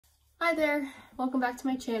Hi there, welcome back to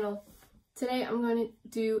my channel. Today I'm going to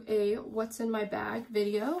do a what's in my bag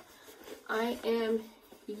video. I am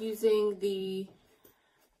using the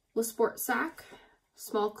Lesportsac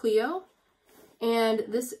small Cleo, and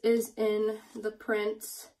this is in the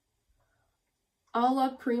print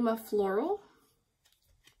Alla Prima Floral.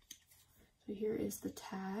 So here is the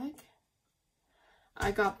tag.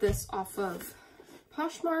 I got this off of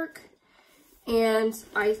Poshmark, and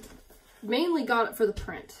I mainly got it for the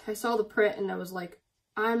print. I saw the print and I was like,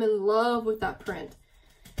 I'm in love with that print.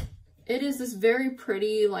 It is this very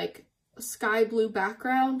pretty like sky blue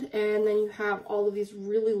background, and then you have all of these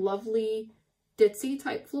really lovely ditzy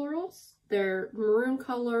type florals. They're maroon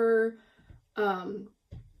color,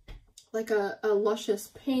 like a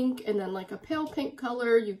luscious pink, and then like a pale pink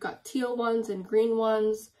color. You've got teal ones and green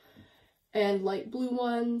ones and light blue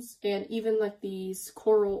ones, and even like these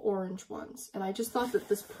coral orange ones. And I just thought that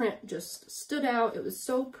this print just stood out. It was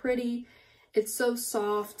so pretty. It's so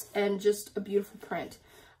soft and just a beautiful print.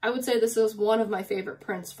 I would say this is one of my favorite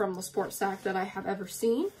prints from Lesportsac that I have ever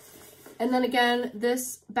seen. And then again,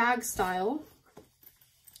 this bag style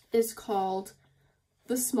is called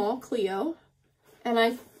the small Cleo, and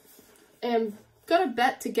I am gonna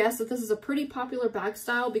bet to guess that this is a pretty popular bag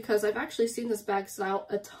style because I've actually seen this bag style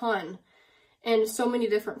a ton and so many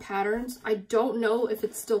different patterns. I don't know if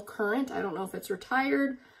it's still current. I don't know if it's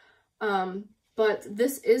retired, but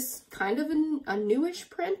this is kind of a newish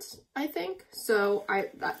print, I think. So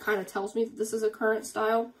that kind of tells me that this is a current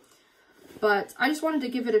style. But I just wanted to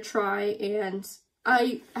give it a try, and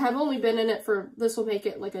I have only been in it for, this will make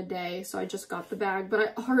it like a day, so I just got the bag.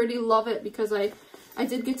 But I already love it because I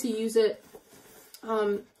did get to use it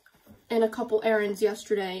in a couple errands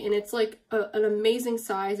yesterday, and it's like an amazing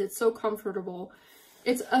size. It's so comfortable.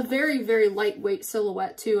 It's a very, very lightweight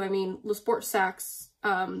silhouette too. I mean, Lesportsac's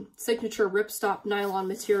signature ripstop nylon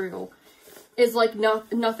material is like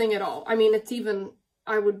nothing at all. I mean, it's even,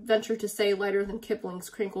 I would venture to say, lighter than Kipling's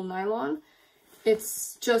crinkle nylon.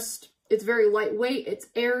 It's very lightweight, it's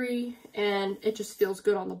airy, and it just feels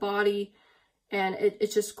good on the body, and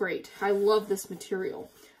it's just great. I love this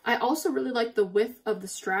material. I also really like the width of the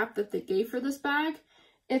strap that they gave for this bag.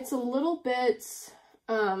 It's a little bit,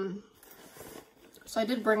 so I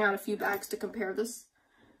did bring out a few bags to compare this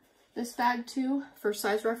bag to for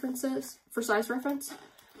size reference. The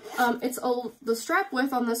strap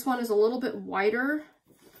width on this one is a little bit wider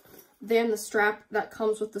than the strap that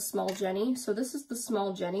comes with the small Jenny. So this is the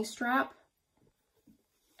small Jenny strap,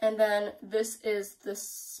 and then this is the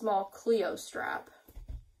small Cleo strap.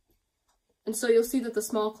 And so you'll see that the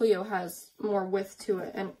small Cleo has more width to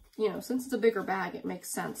it. And, you know, since it's a bigger bag, it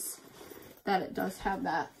makes sense that it does have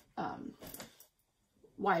that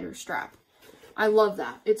wider strap. I love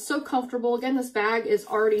that. It's so comfortable. Again, this bag is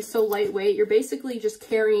already so lightweight. You're basically just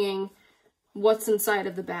carrying what's inside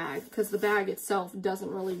of the bag because the bag itself doesn't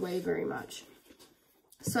really weigh very much.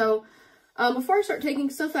 So before I start taking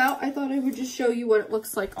stuff out, I thought I would just show you what it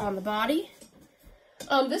looks like on the body.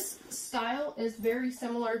 This style is very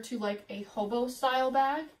similar to like a hobo style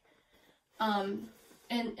bag, and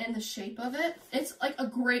the shape of it. It's like a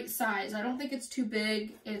great size. I don't think it's too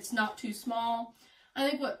big. It's not too small. I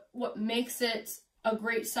think what makes it a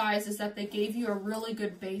great size is that they gave you a really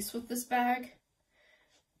good base with this bag.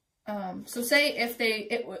 So say if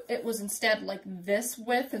it was instead like this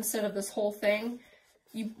width instead of this whole thing,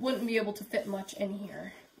 you wouldn't be able to fit much in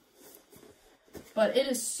here. But it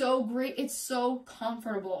is so great. It's so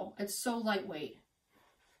comfortable. It's so lightweight.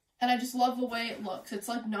 And I just love the way it looks. It's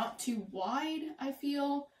like not too wide, I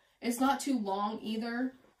feel. It's not too long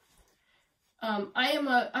either. I'm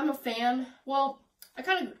a fan. Well, I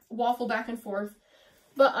kind of waffle back and forth.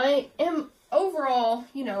 But I am overall,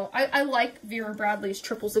 you know, I like Vera Bradley's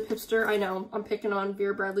Triple Zip Hipster. I know I'm picking on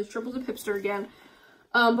Vera Bradley's Triple Zip Hipster again.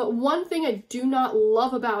 But one thing I do not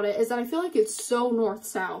love about it is that I feel like it's so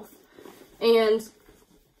north-south. And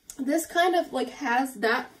this kind of like has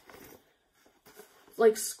that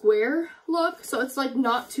like square look, so it's like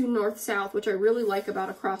not too north-south, which I really like about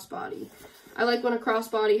a crossbody. I like when a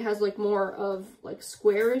crossbody has like more of like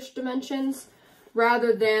squarish dimensions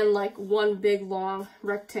rather than like one big long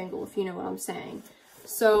rectangle, if you know what I'm saying.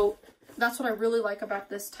 So that's what I really like about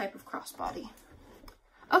this type of crossbody.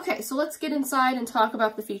 Okay, so let's get inside and talk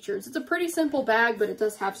about the features. It's a pretty simple bag, but it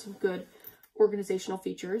does have some good organizational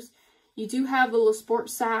features. You do have the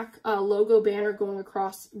Lesportsac logo banner going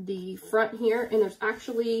across the front here, and there's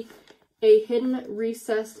actually a hidden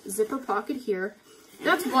recessed zipper pocket here.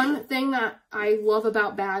 That's one thing that I love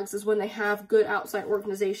about bags, is when they have good outside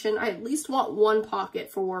organization. I at least want one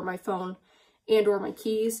pocket for my phone and or my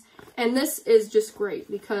keys. And this is just great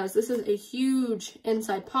because this is a huge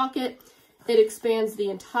inside pocket. It expands the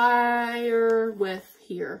entire width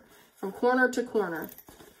here from corner to corner.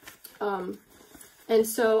 And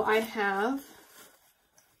so I have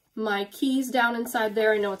my keys down inside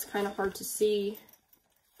there. I know it's kind of hard to see.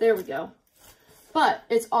 There we go. But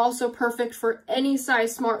it's also perfect for any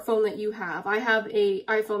size smartphone that you have. I have a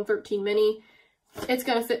iPhone 13 mini. It's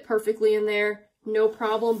going to fit perfectly in there. No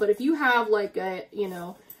problem. But if you have like a, you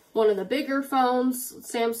know, one of the bigger phones,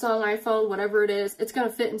 Samsung, iPhone, whatever it is, it's going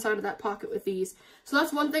to fit inside of that pocket with these. So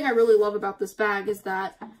that's one thing I really love about this bag is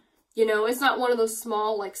that, you know, it's not one of those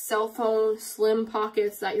small like cell phone slim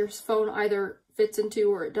pockets that your phone either fits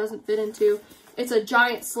into or it doesn't fit into. It's a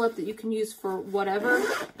giant slip that you can use for whatever,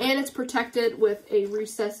 and it's protected with a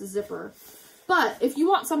recessed zipper. But if you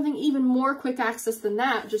want something even more quick access than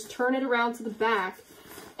that, just turn it around to the back,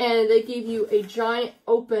 and they give you a giant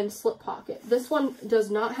open slip pocket. This one does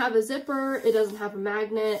not have a zipper, it doesn't have a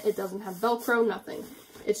magnet, it doesn't have Velcro, nothing.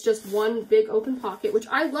 It's just one big open pocket, which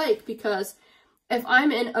I like because if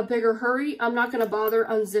I'm in a bigger hurry, I'm not going to bother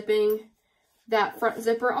unzipping that front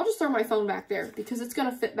zipper. I'll just throw my phone back there because it's going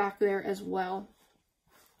to fit back there as well.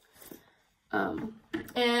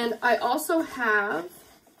 And I also have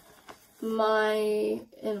my,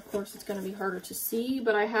 and of course it's going to be harder to see,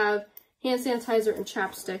 but I have hand sanitizer and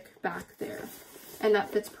chapstick back there, and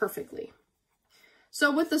that fits perfectly.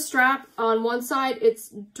 So with the strap on one side, it's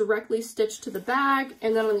directly stitched to the bag,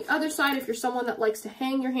 and then on the other side, if you're someone that likes to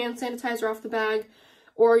hang your hand sanitizer off the bag,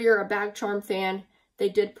 or you're a bag charm fan, they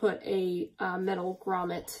did put a metal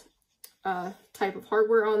grommet type of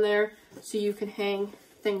hardware on there, so you can hang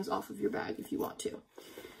things off of your bag if you want to.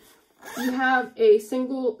 You have a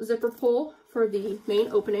single zipper pull for the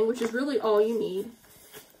main opening, which is really all you need.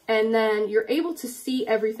 And then you're able to see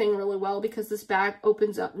everything really well because this bag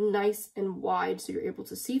opens up nice and wide, so you're able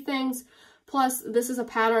to see things. Plus, this is a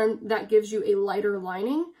pattern that gives you a lighter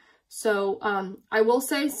lining. So I will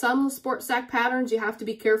say some Lesportsac patterns, you have to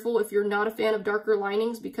be careful if you're not a fan of darker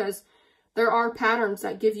linings because there are patterns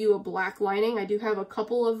that give you a black lining. I do have a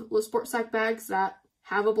couple of Lesportsac bags that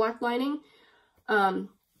have a black lining.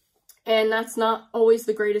 And that's not always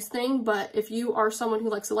the greatest thing, but if you are someone who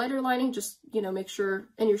likes a lighter lining, just, you know, make sure,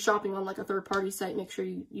 and you're shopping on like a third-party site, make sure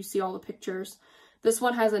you see all the pictures. This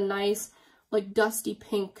one has a nice, like, dusty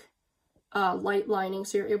pink light lining,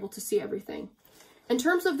 so you're able to see everything. In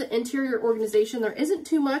terms of the interior organization, there isn't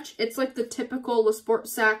too much. It's like the typical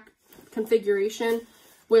Lesportsac configuration,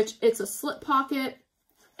 which it's a slip pocket,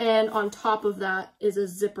 and on top of that is a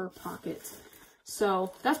zipper pocket.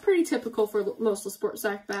 So that's pretty typical for most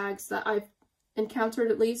Lesportsac bags that I've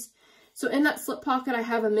encountered at least. So in that slip pocket, I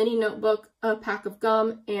have a mini notebook, a pack of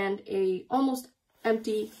gum, and a almost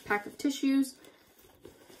empty pack of tissues.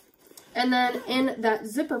 And then in that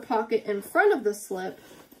zipper pocket in front of the slip,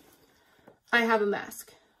 I have a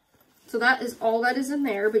mask. So that is all that is in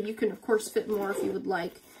there, but you can of course fit more if you would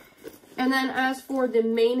like. And then as for the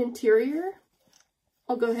main interior,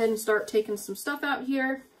 I'll go ahead and start taking some stuff out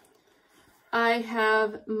here. I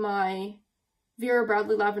have my Vera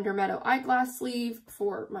Bradley Lavender Meadow eyeglass sleeve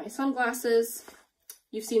for my sunglasses.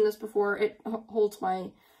 You've seen this before. It holds my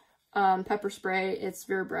pepper spray. It's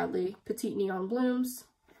Vera Bradley Petite Neon Blooms.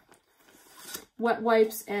 Wet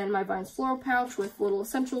wipes and my Vines floral pouch with little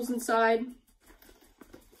essentials inside.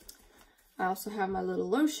 I also have my little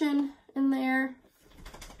lotion in there.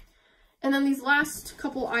 And then these last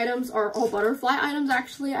couple items are all butterfly items,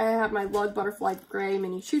 actually. I have my Lug Butterfly Gray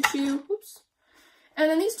Mini Choo Choo. Oops. And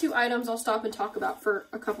then these two items I'll stop and talk about for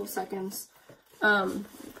a couple seconds.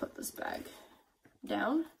 Put this bag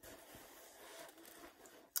down.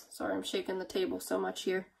 Sorry, I'm shaking the table so much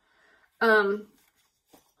here.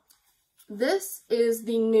 This is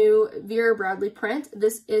the new Vera Bradley print.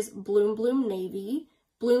 This is Bloom Bloom Navy.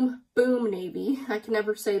 Bloom Boom Navy. I can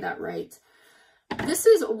never say that right. This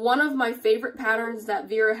is one of my favorite patterns that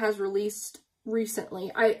Vera has released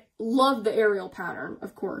recently. I love the Ariel pattern,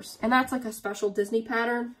 of course, and that's like a special Disney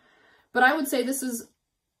pattern, but I would say this is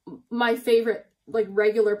my favorite like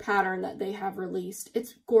regular pattern that they have released.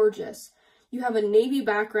 It's gorgeous. You have a navy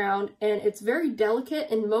background and it's very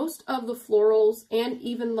delicate, and most of the florals and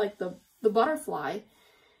even like the butterfly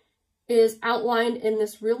is outlined in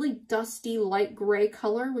this really dusty light gray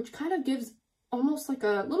color, which kind of gives almost like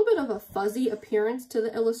a little bit of a fuzzy appearance to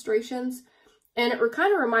the illustrations. And it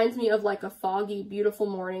kind of reminds me of like a foggy, beautiful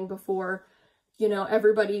morning before, you know,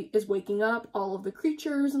 everybody is waking up. All of the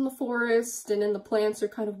creatures in the forest and in the plants are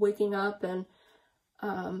kind of waking up. And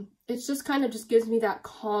it's just kind of just gives me that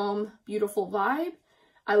calm, beautiful vibe.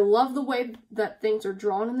 I love the way that things are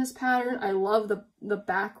drawn in this pattern. I love the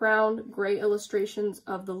background gray illustrations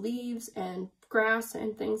of the leaves and grass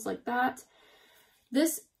and things like that.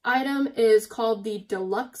 This item is called the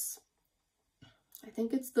Deluxe. I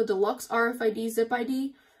think it's the Deluxe RFID Zip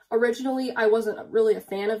ID. Originally, I wasn't really a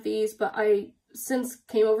fan of these, but I since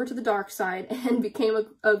came over to the dark side and became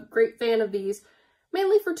a great fan of these,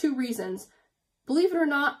 mainly for two reasons. Believe it or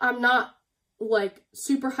not, I'm not like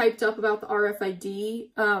super hyped up about the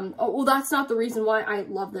RFID. Well, that's not the reason why I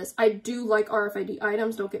love this. I do like RFID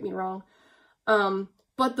items, don't get me wrong.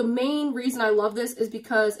 But the main reason I love this is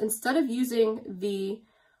because instead of using the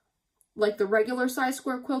regular size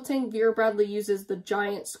square quilting, Vera Bradley uses the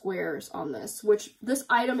giant squares on this, which this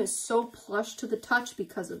item is so plush to the touch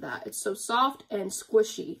because of that. It's so soft and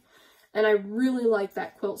squishy, and I really like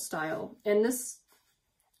that quilt style. And this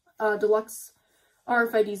Deluxe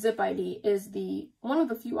RFID Zip ID is one of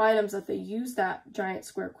the few items that they use that giant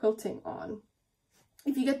square quilting on.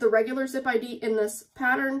 If you get the regular Zip ID in this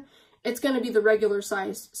pattern, it's going to be the regular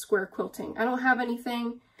size square quilting. I don't have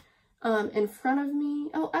anything in front of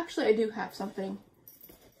me. Oh, actually I do have something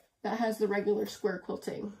that has the regular square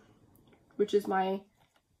quilting, which is my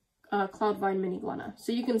Cloudvine Mini Glenna.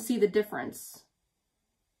 So you can see the difference.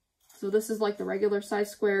 So this is like the regular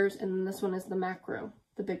size squares, and then this one is the macro,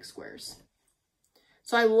 the big squares.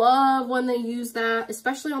 So I love when they use that,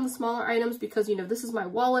 especially on the smaller items, because, you know, this is my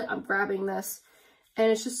wallet, I'm grabbing this,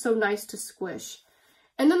 and it's just so nice to squish.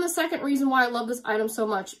 And then the second reason why I love this item so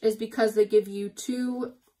much is because they give you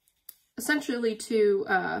essentially two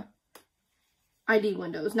ID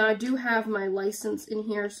windows. Now I do have my license in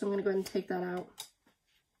here, so I'm going to go ahead and take that out.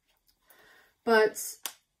 But,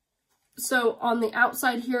 so on the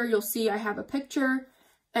outside here, you'll see I have a picture,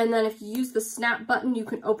 and then if you use the snap button, you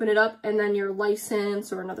can open it up, and then your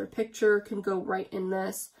license or another picture can go right in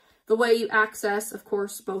this. The way you access, of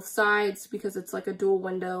course, both sides, because it's like a dual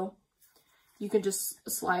window, you can just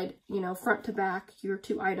slide, you know, front to back, your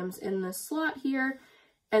two items in this slot here,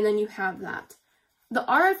 and then you have that. The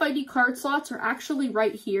RFID card slots are actually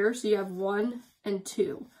right here, so you have 1 and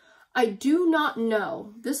 2. I do not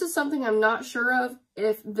know, this is something I'm not sure of,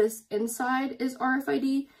 if this inside is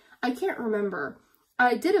RFID. I can't remember.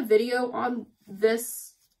 I did a video on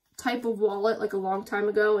this type of wallet like a long time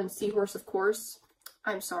ago in Seahorse, of course.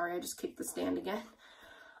 I'm sorry, I just kicked the stand again.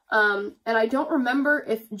 And I don't remember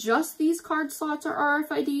if just these card slots are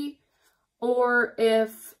RFID or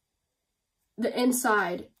if the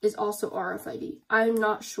inside is also RFID. I'm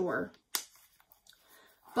not sure.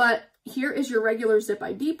 But here is your regular Zip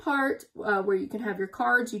ID part where you can have your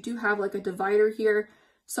cards. You do have like a divider here.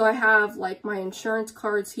 So I have like my insurance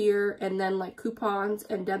cards here, and then like coupons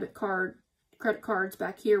and credit cards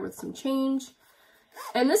back here with some change.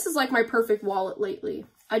 And this is like my perfect wallet lately.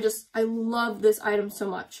 I love this item so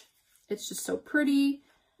much. It's just so pretty,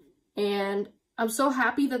 and I'm so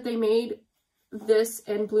happy that they made this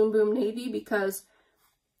in Bloom Boom Navy, because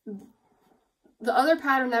the other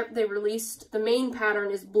pattern that they released, the main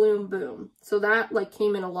pattern is Bloom Boom. So that like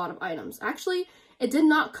came in a lot of items. Actually, it did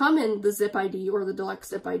not come in the Zip ID or the Deluxe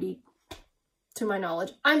Zip ID, to my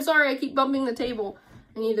knowledge. I'm sorry, I keep bumping the table.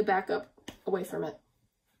 I need to back up away from it.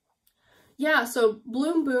 Yeah, so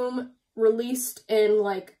Bloom Boom released in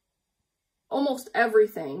like almost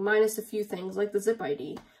everything, minus a few things like the Zip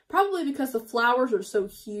ID. Probably because the flowers are so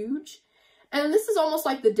huge. And this is almost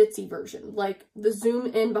like the Ditzy version, like the zoom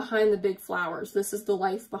in behind the big flowers. This is the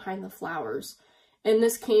life behind the flowers. And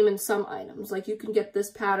this came in some items. Like you can get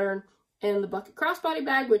this pattern in the bucket crossbody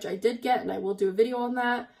bag, which I did get, and I will do a video on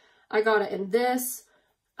that. I got it in this.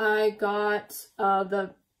 I got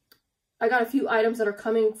a few items that are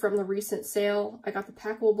coming from the recent sale. I got the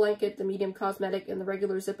packable blanket, the medium cosmetic, and the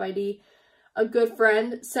regular Zip ID. A good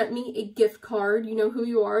friend sent me a gift card. You know who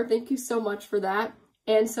you are. Thank you so much for that.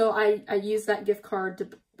 And so I used that gift card to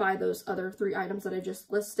buy those other 3 items that I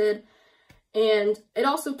just listed. And it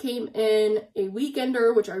also came in a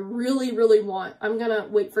weekender, which I really, really want. I'm going to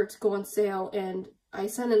wait for it to go on sale. And I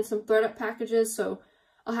sent in some thread-up packages, so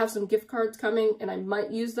I'll have some gift cards coming. And I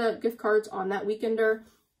might use the gift cards on that weekender.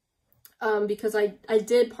 Because I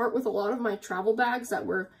did part with a lot of my travel bags that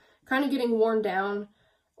were kind of getting worn down,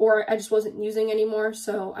 or I just wasn't using anymore,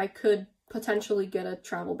 so I could potentially get a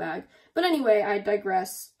travel bag. But anyway, I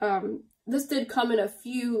digress. This did come in a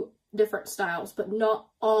few different styles, but not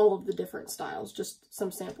all of the different styles, just some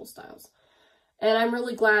sample styles. And I'm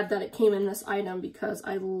really glad that it came in this item because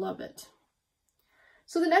I love it.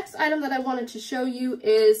 So the next item that I wanted to show you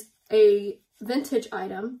is a vintage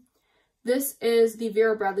item. This is the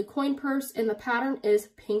Vera Bradley coin purse, and the pattern is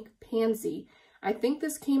Pink Pansy. I think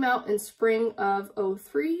this came out in spring of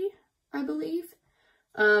 '03, I believe.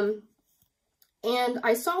 And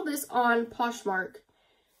I saw this on Poshmark.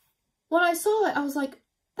 When I saw it, I was like,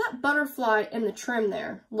 that butterfly in the trim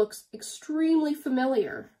there looks extremely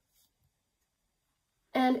familiar.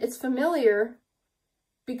 And it's familiar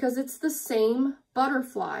because it's the same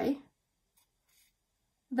butterfly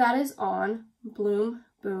that is on Bloom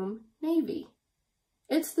Boom Navy.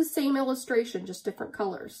 It's the same illustration, just different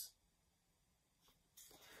colors.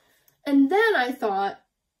 And then I thought,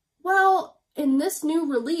 well, in this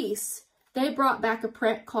new release, they brought back a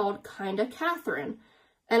print called Kinda Catherine.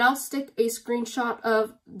 And I'll stick a screenshot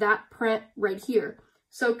of that print right here.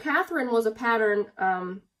 So Catherine was a pattern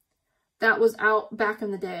that was out back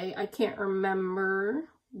in the day. I can't remember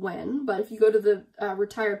when, but if you go to the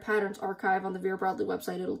Retired Patterns Archive on the Vera Bradley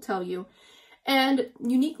website, it'll tell you. And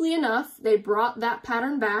uniquely enough, they brought that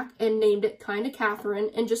pattern back and named it Kinda Catherine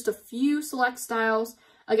in just a few select styles.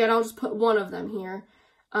 Again, I'll just put one of them here.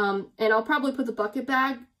 And I'll probably put the bucket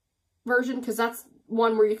bag version because that's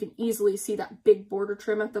one where you can easily see that big border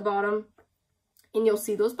trim at the bottom. And you'll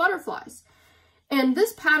see those butterflies. And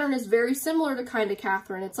this pattern is very similar to Kinda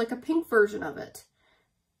Catherine. It's like a pink version of it.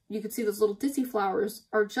 You can see those little ditsy flowers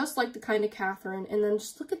are just like the Kinda Catherine. And then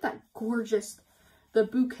just look at that gorgeous, the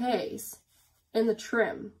bouquets and the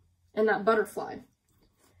trim and that butterfly.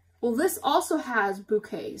 Well, this also has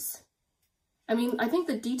bouquets. I mean, I think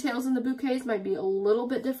the details in the bouquets might be a little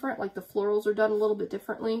bit different. Like the florals are done a little bit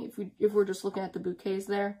differently if we're just looking at the bouquets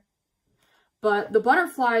there. But the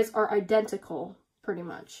butterflies are identical, pretty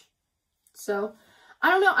much. So, I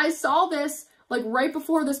don't know. I saw this like right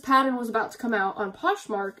before this pattern was about to come out on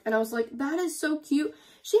Poshmark. And I was like, that is so cute.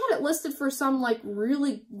 She had it listed for some like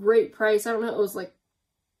really great price. I don't know. It was like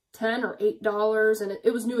 $10 or $8. And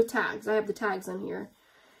it was new with tags. I have the tags in here.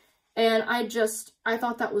 And I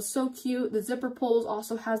thought that was so cute. The zipper pulls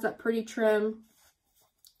also has that pretty trim.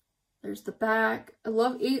 There's the back. I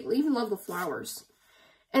even love the flowers.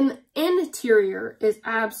 And the interior is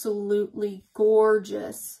absolutely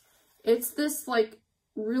gorgeous. It's this like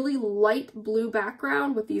really light blue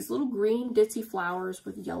background with these little green ditzy flowers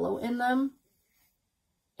with yellow in them.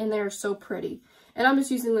 And they're so pretty. And I'm just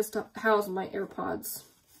using this to house my AirPods.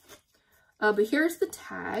 But here's the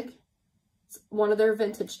tag. One of their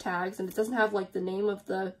vintage tags, and it doesn't have like the name of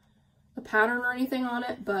the pattern or anything on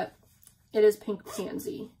it, but it is pink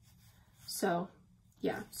pansy. So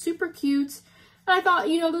yeah, super cute. And I thought,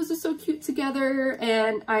 you know, those are so cute together.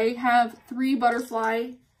 And I have 3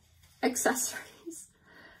 butterfly accessories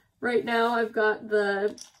right now. I've got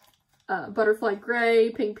the butterfly gray,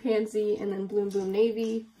 pink pansy, and then Bloom Boom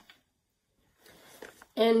Navy,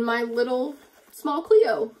 and my little small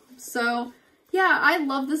Cleo. So yeah, I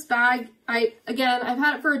love this bag. Again, I've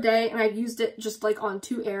had it for a day and I've used it just like on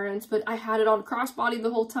 2 errands, but I had it on crossbody the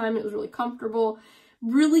whole time. It was really comfortable,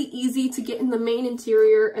 really easy to get in the main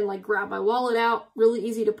interior and like grab my wallet out, really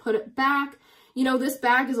easy to put it back. You know, this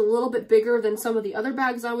bag is a little bit bigger than some of the other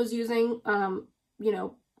bags I was using, you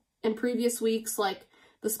know, in previous weeks, like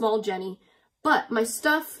the small Jenny. But my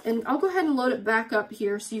stuff, and I'll go ahead and load it back up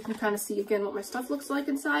here so you can kind of see again what my stuff looks like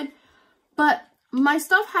inside. But my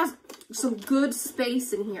stuff has some good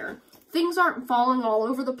space in here. Things aren't falling all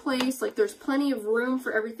over the place. Like there's plenty of room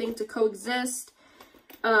for everything to coexist.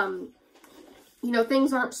 You know,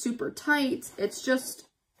 things aren't super tight. It's just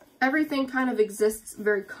everything kind of exists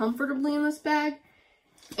very comfortably in this bag.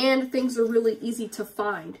 And things are really easy to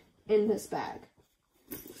find in this bag.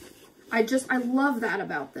 I love that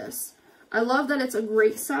about this. I love that it's a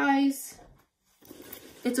great size.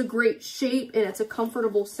 It's a great shape and it's a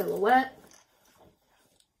comfortable silhouette.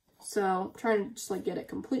 So I'm trying to just like get it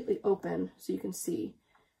completely open so you can see.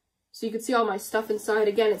 So you can see all my stuff inside.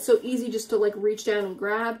 Again, it's so easy just to like reach down and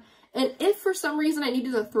grab. And if for some reason I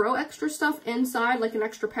needed to throw extra stuff inside, like an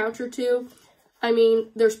extra pouch or 2, I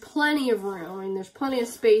mean, there's plenty of room. I mean, there's plenty of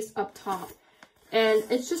space up top. And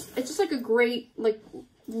it's just like a great like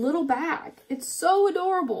little bag. It's so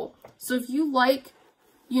adorable. So if you like,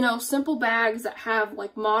 you know, simple bags that have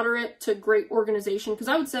like moderate to great organization, because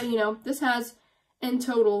I would say, you know, this has in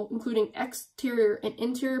total, including exterior and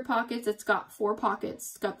interior pockets, it's got 4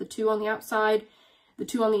 pockets. It's got the 2 on the outside, the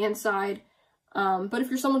 2 on the inside. But if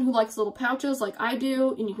you're someone who likes little pouches like I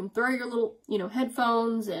do, and you can throw your little, you know,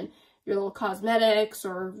 headphones and your little cosmetics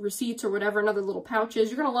or receipts or whatever in other little pouches,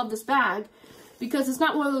 you're going to love this bag because it's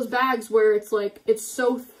not one of those bags where it's like, it's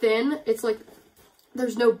so thin, it's like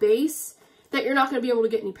there's no base that you're not going to be able to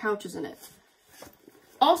get any pouches in it.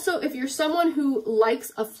 Also, if you're someone who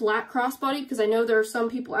likes a flat crossbody, because I know there are some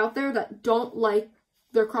people out there that don't like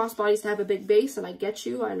their crossbodies to have a big base, and I get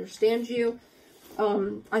you, I understand you.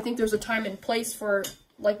 I think there's a time and place for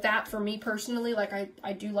like that for me personally. Like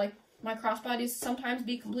I do like my crossbodies sometimes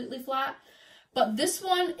be completely flat. But this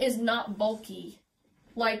one is not bulky.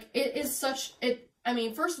 Like, it is such, I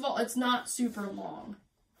mean, first of all, it's not super long.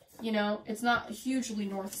 You know, it's not hugely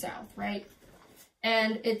north-south, right?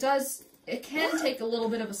 And it can take a little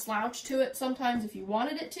bit of a slouch to it sometimes if you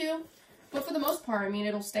wanted it to. But for the most part, I mean,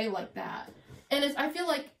 it'll stay like that. And I feel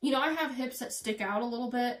like, you know, I have hips that stick out a little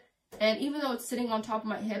bit. And even though it's sitting on top of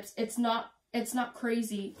my hips, it's not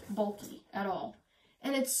crazy bulky at all.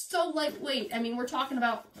 And it's so lightweight. I mean, we're talking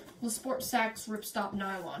about Lesportsac's ripstop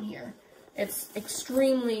nylon here. It's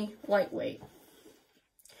extremely lightweight.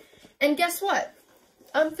 And guess what?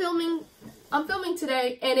 I'm filming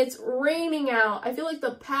today and it's raining out. I feel like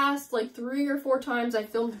the past like 3 or 4 times I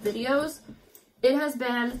filmed videos, it has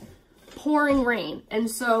been pouring rain. And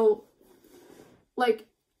so like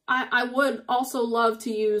I would also love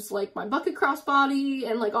to use like my bucket crossbody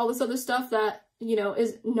and like all this other stuff that, you know,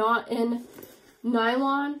 is not in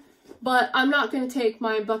nylon, but I'm not going to take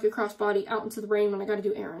my bucket crossbody out into the rain when I got to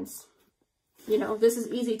do errands. You know, this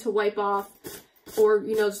is easy to wipe off or,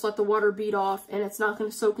 you know, just let the water bead off and it's not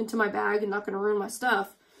going to soak into my bag and not going to ruin my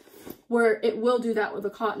stuff, where it will do that with a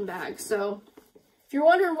cotton bag. So if you're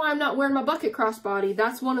wondering why I'm not wearing my bucket crossbody,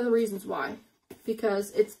 that's one of the reasons why,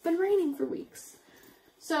 because it's been raining for weeks.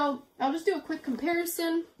 So I'll just do a quick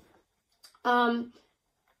comparison.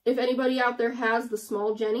 If anybody out there has the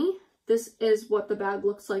small Jenny, this is what the bag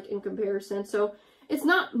looks like in comparison. So it's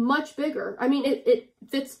not much bigger. I mean, it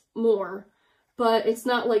fits more, but it's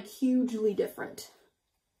not like hugely different.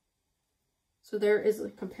 So there is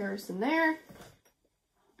a comparison there.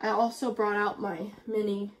 I also brought out my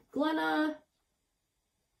mini Glenna.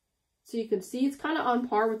 So you can see it's kind of on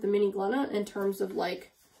par with the mini Glenna in terms of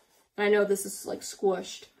like, I know this is like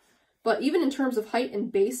squished, but even in terms of height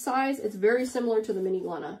and base size, it's very similar to the mini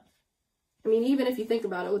Glenna. I mean, even if you think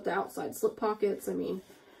about it with the outside slip pockets, I mean,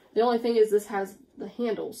 the only thing is this has the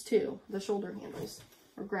handles too, the shoulder handles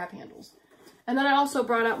or grab handles. And then I also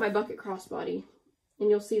brought out my bucket crossbody and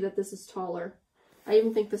you'll see that this is taller. I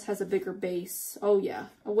even think this has a bigger base. Oh yeah,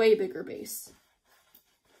 a way bigger base.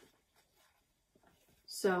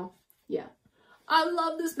 So yeah, I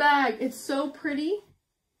love this bag. It's so pretty.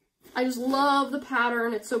 I just love the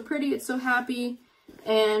pattern. It's so pretty. It's so happy.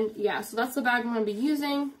 And yeah, so that's the bag I'm going to be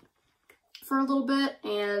using for a little bit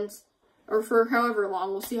or for however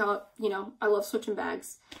long. We'll see how, you know, I love switching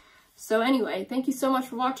bags. So anyway, thank you so much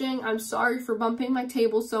for watching. I'm sorry for bumping my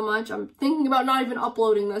table so much. I'm thinking about not even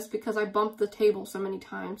uploading this because I bumped the table so many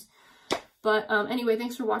times. But anyway,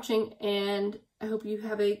 thanks for watching and I hope you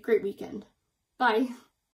have a great weekend. Bye.